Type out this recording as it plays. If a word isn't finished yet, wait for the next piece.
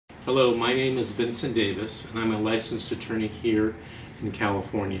Hello, my name is Vincent Davis, and I'm a licensed attorney here in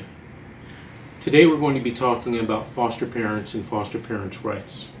California. Today we're going to be talking about foster parents and foster parents'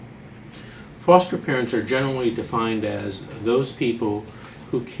 rights. Foster parents are generally defined as those people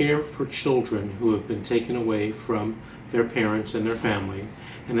who care for children who have been taken away from their parents and their family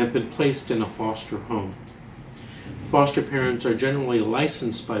and have been placed in a foster home. Foster parents are generally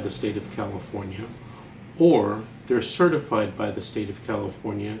licensed by the state of California, or they're certified by the state of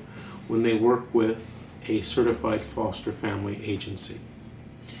California when they work with a certified foster family agency.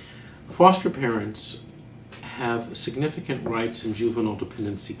 Foster parents have significant rights in juvenile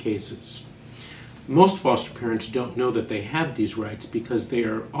dependency cases. Most foster parents don't know that they have these rights because they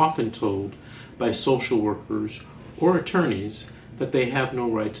are often told by social workers or attorneys that they have no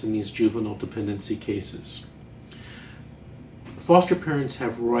rights in these juvenile dependency cases. Foster parents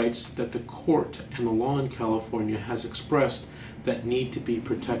have rights that the court and the law in California has expressed that need to be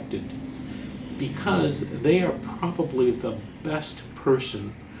protected because they are probably the best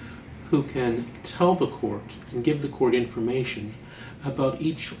person who can tell the court and give the court information about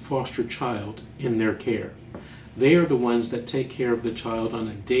each foster child in their care. They are the ones that take care of the child on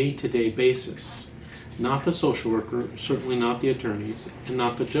a day-to-day basis, not the social worker, certainly not the attorneys, and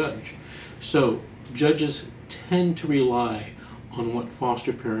not the judge. So judges tend to rely on what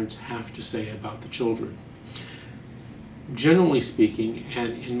foster parents have to say about the children. Generally speaking,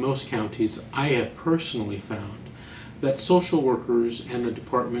 and in most counties, I have personally found that social workers and the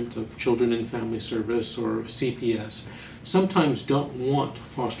Department of Children and Family Service, or CPS, sometimes don't want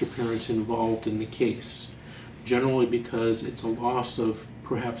foster parents involved in the case, generally because it's a loss of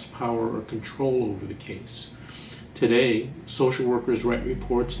perhaps power or control over the case. Today, social workers write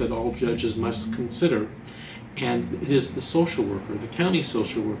reports that all judges must consider, and it is the social worker, the county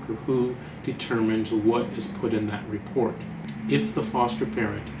social worker, who determines what is put in that report. If the foster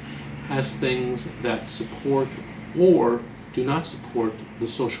parent has things that support or do not support the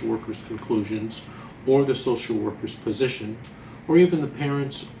social worker's conclusions or the social worker's position, or even the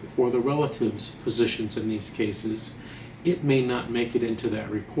parents' or the relatives' positions in these cases, it may not make it into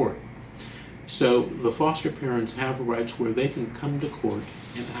that report. So the foster parents have rights where they can come to court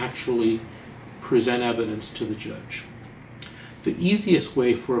and actually present evidence to the judge. The easiest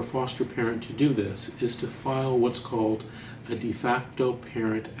way for a foster parent to do this is to file what's called a de facto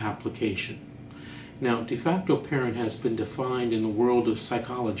parent application. Now, de facto parent has been defined in the world of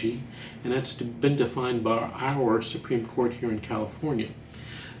psychology, and it's been defined by our Supreme Court here in California.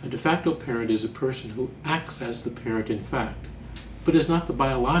 A de facto parent is a person who acts as the parent in fact, but is not the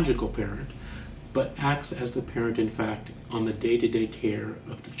biological parent, but acts as the parent in fact on the day-to-day care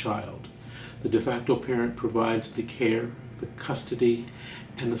of the child. The de facto parent provides the care, the custody,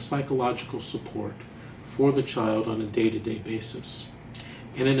 and the psychological support for the child on a day-to-day basis.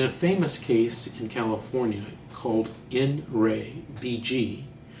 And in a famous case in California called In Re BG,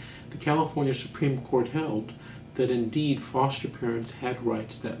 the California Supreme Court held that indeed foster parents had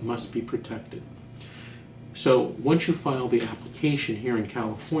rights that must be protected. So once you file the application here in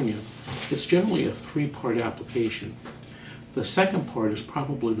California, it's generally a three-part application. The second part is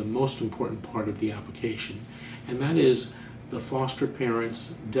probably the most important part of the application, and that is the foster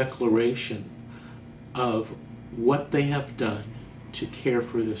parent's declaration of what they have done to care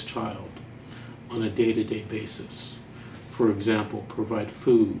for this child on a day-to-day basis. For example, provide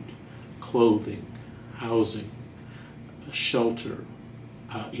food, clothing, housing, shelter,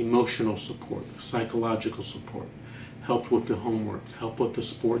 emotional support, psychological support, help with the homework, help with the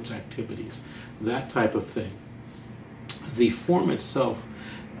sports activities, that type of thing. The form itself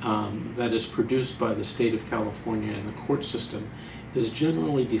that is produced by the state of California and the court system is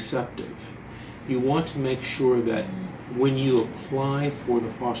generally deceptive. You want to make sure that when you apply for the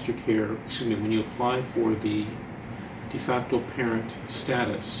foster care, when you apply for the de facto parent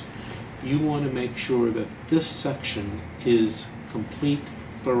status, you want to make sure that this section is complete,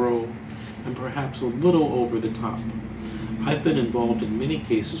 thorough, and perhaps a little over the top. I've been involved in many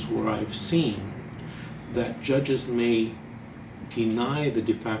cases where I've seen that judges may deny the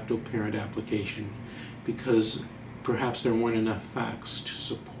de facto parent application because perhaps there weren't enough facts to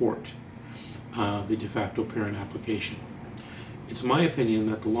support the de facto parent application. It's my opinion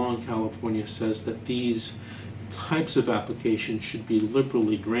that the law in California says that these types of applications should be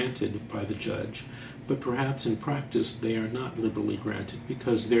liberally granted by the judge, but perhaps in practice they are not liberally granted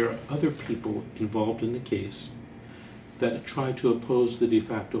because there are other people involved in the case that try to oppose the de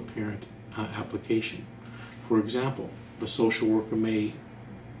facto parent application. For example, the social worker may,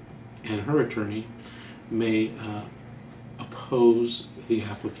 and her attorney, may oppose the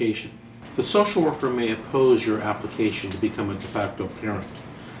application. The social worker may oppose your application to become a de facto parent.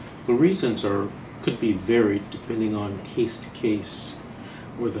 The reasons could be varied depending on case to case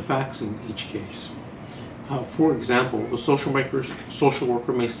or the facts in each case. For example, the social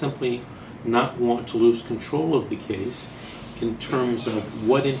worker may simply not want to lose control of the case in terms of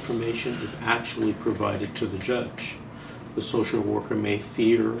what information is actually provided to the judge. The social worker may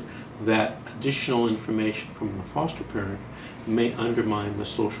fear that additional information from the foster parent may undermine the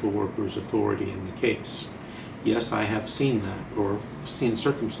social worker's authority in the case. Yes, I have seen that, or seen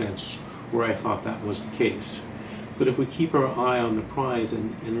circumstances where I thought that was the case. But if we keep our eye on the prize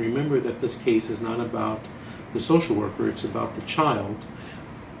and remember that this case is not about the social worker, it's about the child,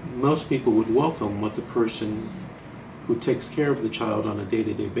 most people would welcome what the person who takes care of the child on a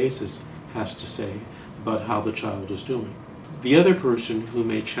day-to-day basis has to say about how the child is doing. The other person who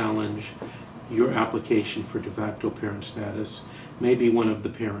may challenge your application for de facto parent status may be one of the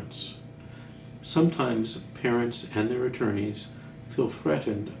parents. Sometimes parents and their attorneys feel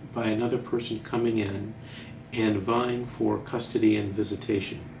threatened by another person coming in and vying for custody and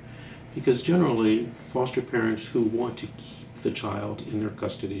visitation, because generally foster parents who want to keep the child in their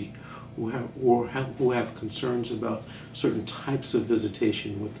custody who have concerns about certain types of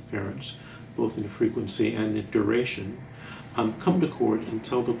visitation with the parents, both in frequency and in duration, come to court and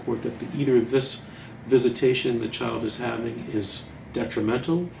tell the court that either this visitation the child is having is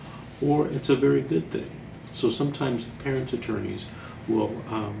detrimental or it's a very good thing. So sometimes parents' attorneys will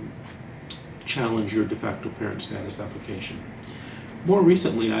challenge your de facto parent status application. More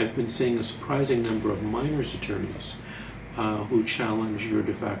recently, I've been seeing a surprising number of minors' attorneys who challenge your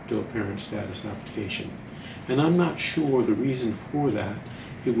de facto parent status application. And I'm not sure the reason for that.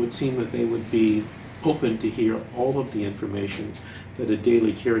 It would seem that they would be open to hear all of the information that a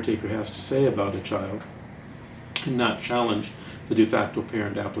daily caretaker has to say about a child and not challenge the de facto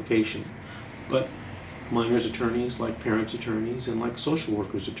parent application. But minors' attorneys, like parents' attorneys, and like social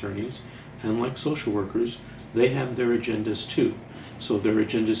workers' attorneys, and like social workers, they have their agendas too. So their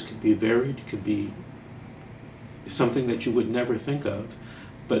agendas could be varied, could be something that you would never think of,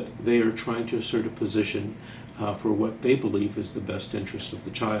 but they are trying to assert a position for what they believe is the best interest of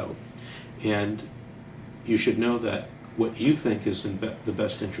the child. And you should know that what you think is in the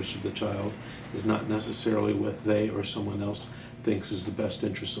best interest of the child is not necessarily what they or someone else thinks is the best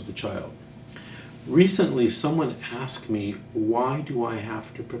interest of the child. Recently, someone asked me, why do I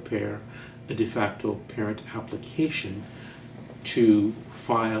have to prepare a de facto parent application to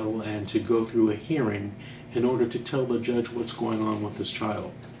file and to go through a hearing in order to tell the judge what's going on with this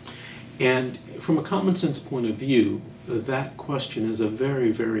child? And from a common sense point of view, that question is a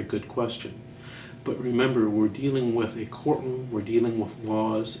very, very good question. But remember, we're dealing with a courtroom, we're dealing with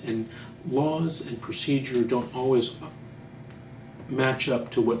laws and procedure don't always match up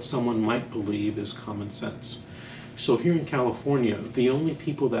to what someone might believe is common sense. So here in California, the only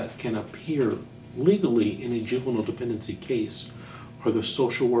people that can appear legally in a juvenile dependency case are the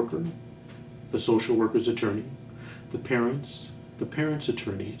social worker, the social worker's attorney, the parents'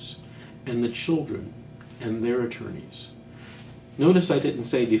 attorneys, and the children and their attorneys. Notice I didn't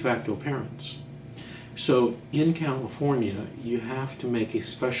say de facto parents. So in California, you have to make a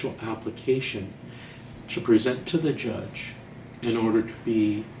special application to present to the judge in order to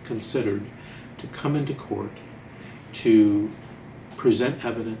be considered to come into court, to present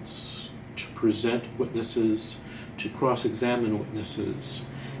evidence, to present witnesses, to cross-examine witnesses.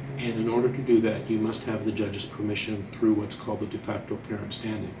 And in order to do that, you must have the judge's permission through what's called the de facto parent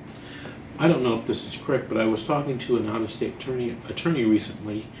standing. I don't know if this is correct, but I was talking to an out-of-state attorney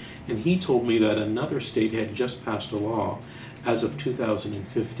recently, and he told me that another state had just passed a law as of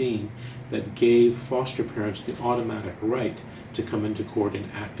 2015 that gave foster parents the automatic right to come into court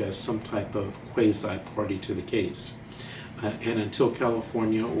and act as some type of quasi-party to the case. And until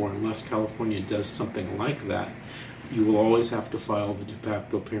California, or unless California does something like that, you will always have to file the de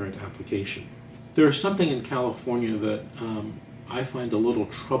facto parent application. There is something in California that I find a little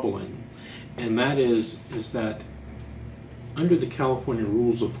troubling, and that is that under the California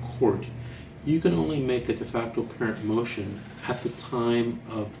rules of court, you can only make a de facto parent motion at the time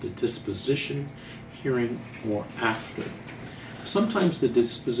of the disposition hearing or after. Sometimes the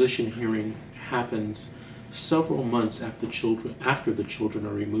disposition hearing happens several months after the children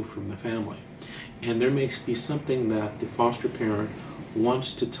are removed from the family. And there may be something that the foster parent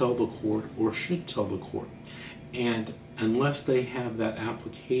wants to tell the court or should tell the court. And unless they have that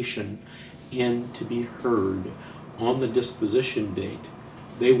application in to be heard on the disposition date,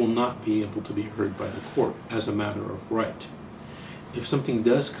 they will not be able to be heard by the court as a matter of right. If something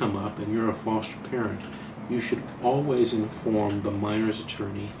does come up and you're a foster parent, you should always inform the minor's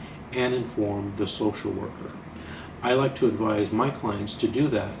attorney and inform the social worker. I like to advise my clients to do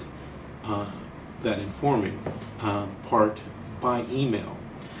that, that informing part by email.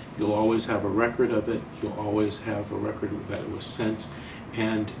 You'll always have a record of it. You'll always have a record that it was sent,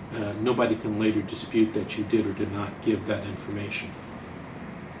 and nobody can later dispute that you did or did not give that information.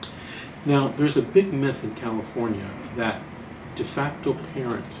 Now, there's a big myth in California that de facto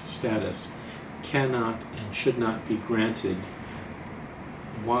parent status cannot and should not be granted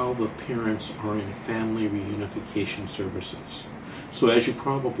while the parents are in family reunification services. So as you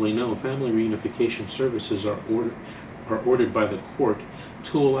probably know, family reunification services are ordered by the court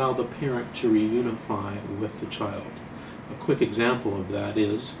to allow the parent to reunify with the child. A quick example of that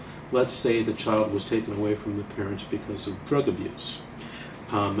is, let's say the child was taken away from the parents because of drug abuse.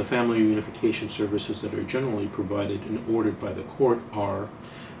 The family reunification services that are generally provided and ordered by the court are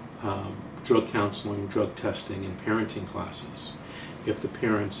drug counseling, drug testing, and parenting classes. If the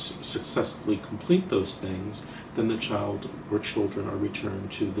parents successfully complete those things, then the child or children are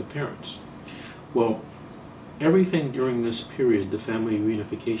returned to the parents. Well, everything during this period, the family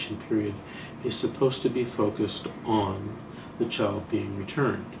reunification period, is supposed to be focused on the child being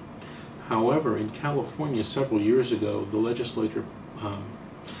returned. However, in California several years ago, the legislature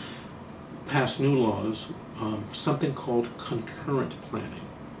passed new laws, something called concurrent planning.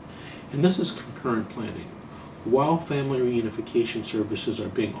 And this is concurrent planning. While family reunification services are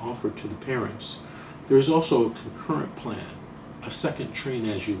being offered to the parents, there is also a concurrent plan, a second train,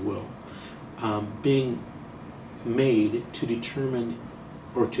 as you will, being made to determine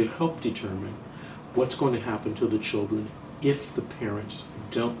or to help determine what's going to happen to the children if the parents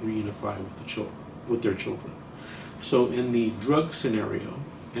don't reunify with their children. So in the drug scenario,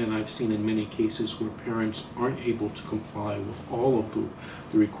 and I've seen in many cases where parents aren't able to comply with all of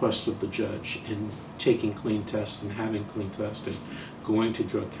the requests of the judge in taking clean tests and having clean tests and going to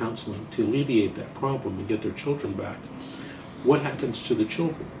drug counseling to alleviate that problem and get their children back, what happens to the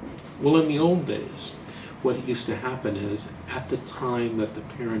children? Well, in the old days, what used to happen is at the time that the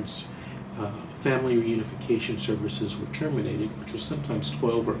parents' family reunification services were terminated, which was sometimes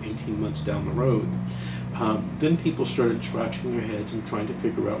 12 or 18 months down the road, then people started scratching their heads and trying to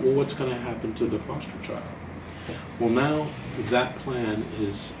figure out, well, what's going to happen to the foster child? Well, now that plan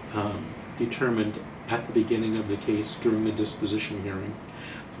is determined at the beginning of the case during the disposition hearing.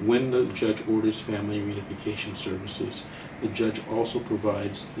 When the judge orders family reunification services, the judge also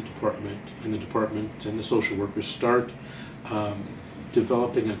provides the department and the social workers start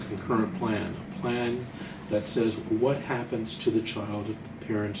developing a concurrent plan, a plan that says what happens to the child if the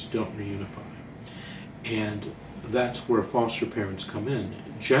parents don't reunify. And that's where foster parents come in.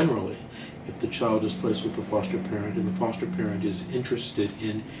 Generally, if the child is placed with a foster parent and the foster parent is interested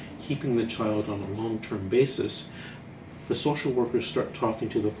in keeping the child on a long-term basis, the social workers start talking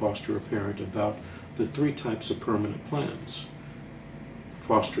to the foster parent about the three types of permanent plans: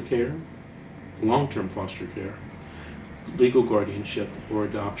 foster care, long-term foster care, legal guardianship, or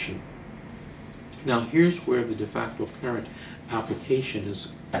adoption. Now, here's where the de facto parent application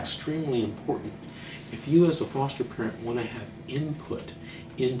is extremely important. If you as a foster parent want to have input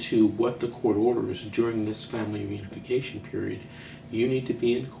into what the court orders during this family reunification period, you need to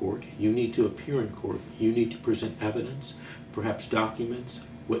be in court, you need to appear in court, you need to present evidence, perhaps documents,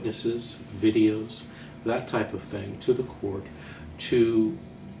 witnesses, videos, that type of thing to the court to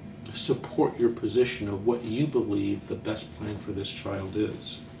support your position of what you believe the best plan for this child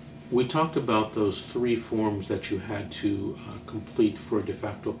is. We talked about those three forms that you had to complete for a de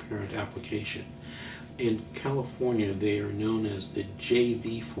facto parent application. In California, they are known as the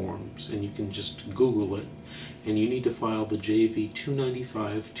JV forms, and you can just Google it, and you need to file the JV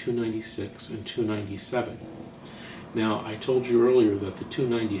 295, 296, and 297. Now, I told you earlier that the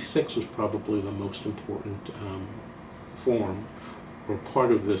 296 was probably the most important form or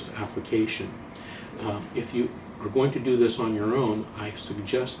part of this application. If you are going to do this on your own, I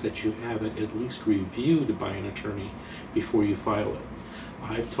suggest that you have it at least reviewed by an attorney before you file it.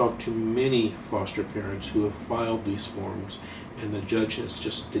 I've talked to many foster parents who have filed these forms, and the judge has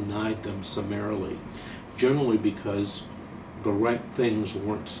just denied them summarily, generally because the right things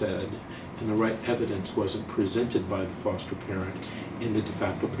weren't said and the right evidence wasn't presented by the foster parent in the de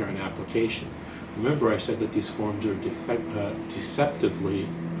facto parent application. Remember, I said that these forms are deceptively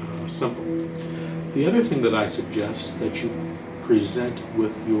simple. The other thing that I suggest that you present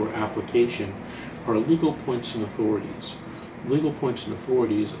with your application are legal points and authorities. Legal points and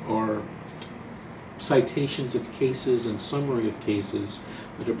authorities are citations of cases and summary of cases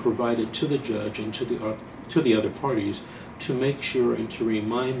that are provided to the judge and to the other parties to make sure and to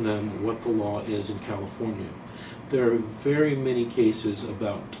remind them what the law is in California. There are very many cases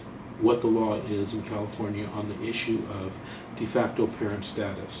about what the law is in California on the issue of de facto parent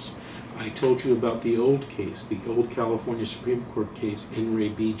status. I told you about the old case, the old California Supreme Court case, In Re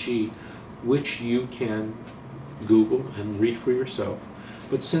BG, which you can Google and read for yourself.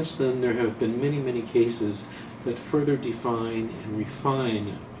 But since then, there have been many, many cases that further define and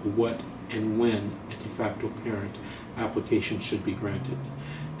refine what and when a de facto parent application should be granted.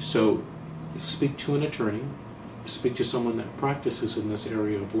 So speak to an attorney, speak to someone that practices in this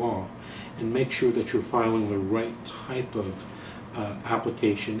area of law, and make sure that you're filing the right type of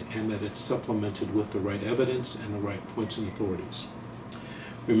application and that it's supplemented with the right evidence and the right points and authorities.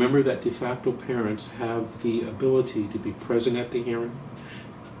 Remember that de facto parents have the ability to be present at the hearing,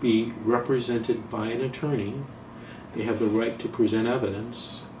 be represented by an attorney, they have the right to present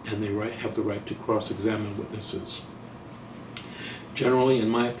evidence, and they have the right to cross-examine witnesses. Generally, in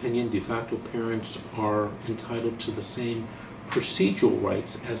my opinion, de facto parents are entitled to the same procedural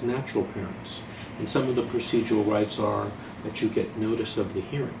rights as natural parents. And some of the procedural rights are that you get notice of the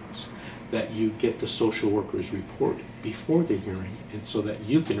hearings, that you get the social worker's report before the hearing, and so that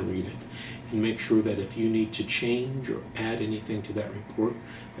you can read it and make sure that if you need to change or add anything to that report,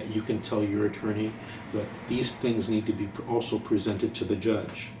 that you can tell your attorney that these things need to be also presented to the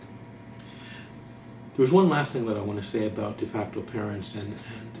judge. There's one last thing that I want to say about de facto parents, and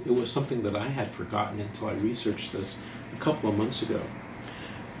it was something that I had forgotten until I researched this a couple of months ago.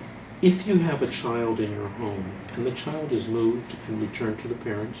 If you have a child in your home and the child is moved and returned to the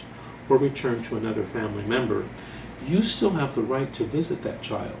parents or returned to another family member, you still have the right to visit that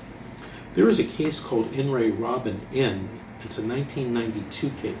child. There is a case called In Re Robin N. It's a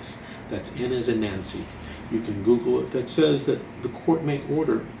 1992 case. That's N as in Nancy. You can Google it. That says that the court may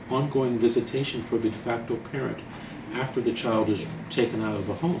order ongoing visitation for the de facto parent after the child is taken out of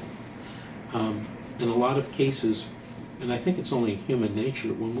the home. In a lot of cases, and I think it's only human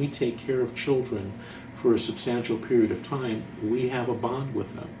nature, when we take care of children for a substantial period of time, we have a bond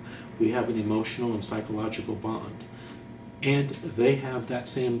with them. We have an emotional and psychological bond. And they have that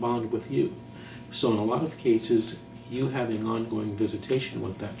same bond with you. So in a lot of cases, you having ongoing visitation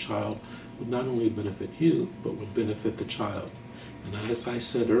with that child would not only benefit you, but would benefit the child. And as I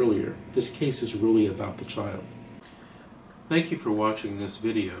said earlier, this case is really about the child. Thank you for watching this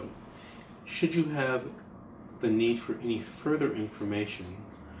video. Should you have the need for any further information,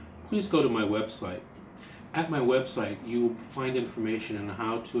 please go to my website. At my website, you will find information on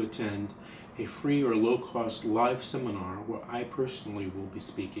how to attend a free or low-cost live seminar where I personally will be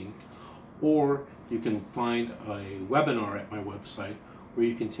speaking, or you can find a webinar at my website where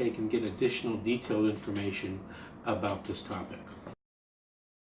you can take and get additional detailed information about this topic.